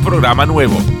subamos un programa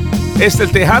nuevo. It's the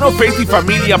Tejano, Faith y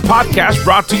Familia podcast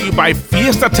brought to you by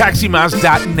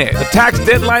fiestataximas.net. The tax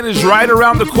deadline is right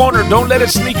around the corner. Don't let it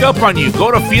sneak up on you.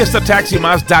 Go to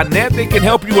fiestataximas.net. They can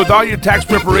help you with all your tax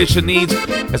preparation needs,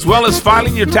 as well as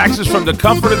filing your taxes from the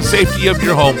comfort and safety of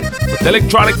your home with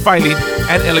electronic filing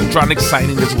and electronic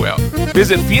signing as well.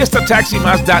 Visit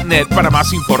fiestataximas.net para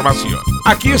más información.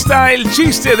 Aquí está el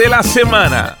chiste de la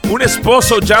semana. Un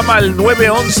esposo llama al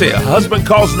 911. A husband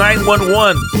calls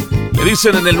 911. Le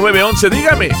dicen en el 911,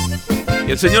 dígame.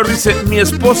 Y el señor dice, mi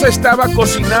esposa estaba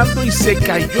cocinando y se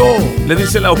cayó. Le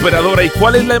dice la operadora, ¿y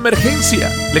cuál es la emergencia?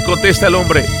 Le contesta el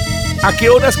hombre, ¿a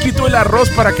qué horas quito el arroz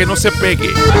para que no se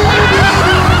pegue?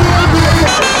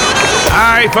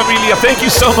 Hi, familia. Thank you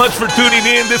so much for tuning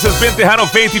in. This has been Tejano,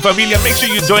 Faith y Familia. Make sure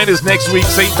you join us next week,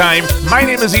 same time. My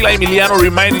name is Eli Emiliano,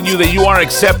 reminding you that you are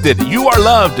accepted. You are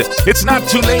loved. It's not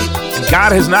too late. And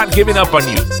God has not given up on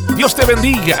you. Dios te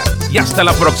bendiga y hasta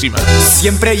la próxima.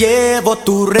 Siempre llevo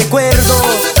tu recuerdo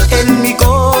en mi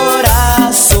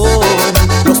corazón,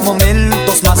 los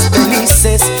momentos más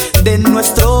felices de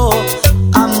nuestro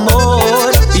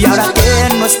amor. Y ahora que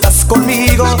no estás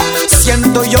conmigo,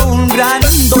 siento yo un gran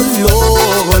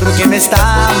dolor que me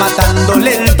está matando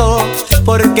lento,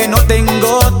 porque no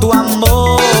tengo tu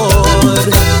amor.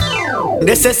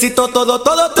 Necesito todo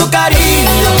tu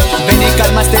cariño. Ven y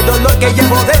calma este dolor que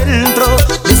llevo dentro.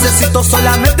 Necesito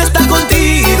solamente estar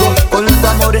contigo. Con tu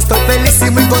amor estoy feliz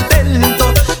y muy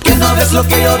contento. Que no ves lo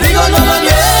que yo digo, no lo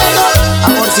niego.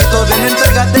 Amorcito, ven,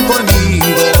 entrégate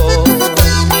conmigo.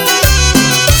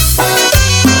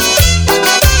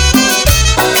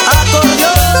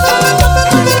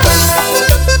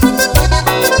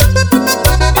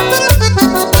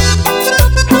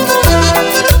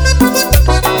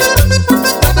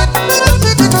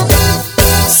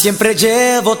 Siempre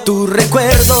llevo tu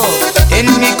recuerdo en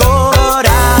mi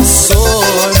corazón,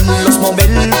 los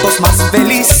momentos más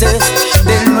felices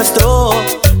de nuestro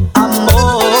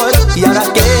amor. Y ahora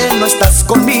que no estás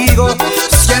conmigo,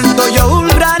 siento yo un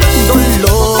gran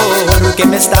dolor que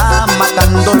me está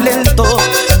matando lento,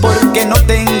 porque no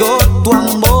tengo tu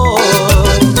amor.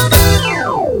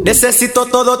 Necesito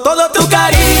todo tu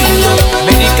cariño.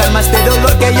 Ven y calma este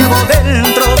dolor que llevo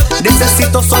dentro.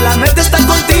 Necesito solamente estar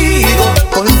contigo.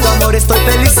 Con tu amor estoy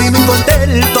feliz y muy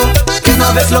contento. Que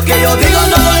no ves lo que yo digo,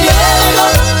 no lo niego.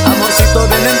 Amorcito,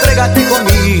 ven, entrégate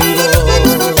conmigo.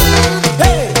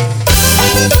 Hey.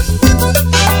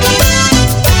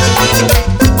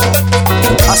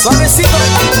 A suavecito.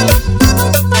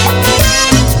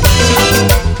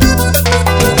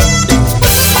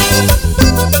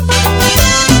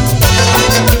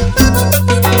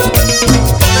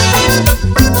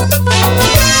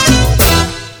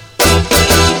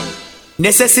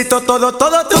 Necesito todo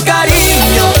tu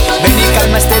cariño. Ven y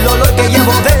calma este dolor que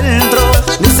llevo dentro.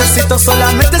 Necesito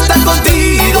solamente estar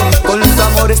contigo. Con tu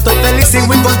amor estoy feliz y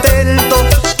muy contento.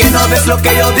 Que no ves lo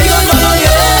que yo digo, no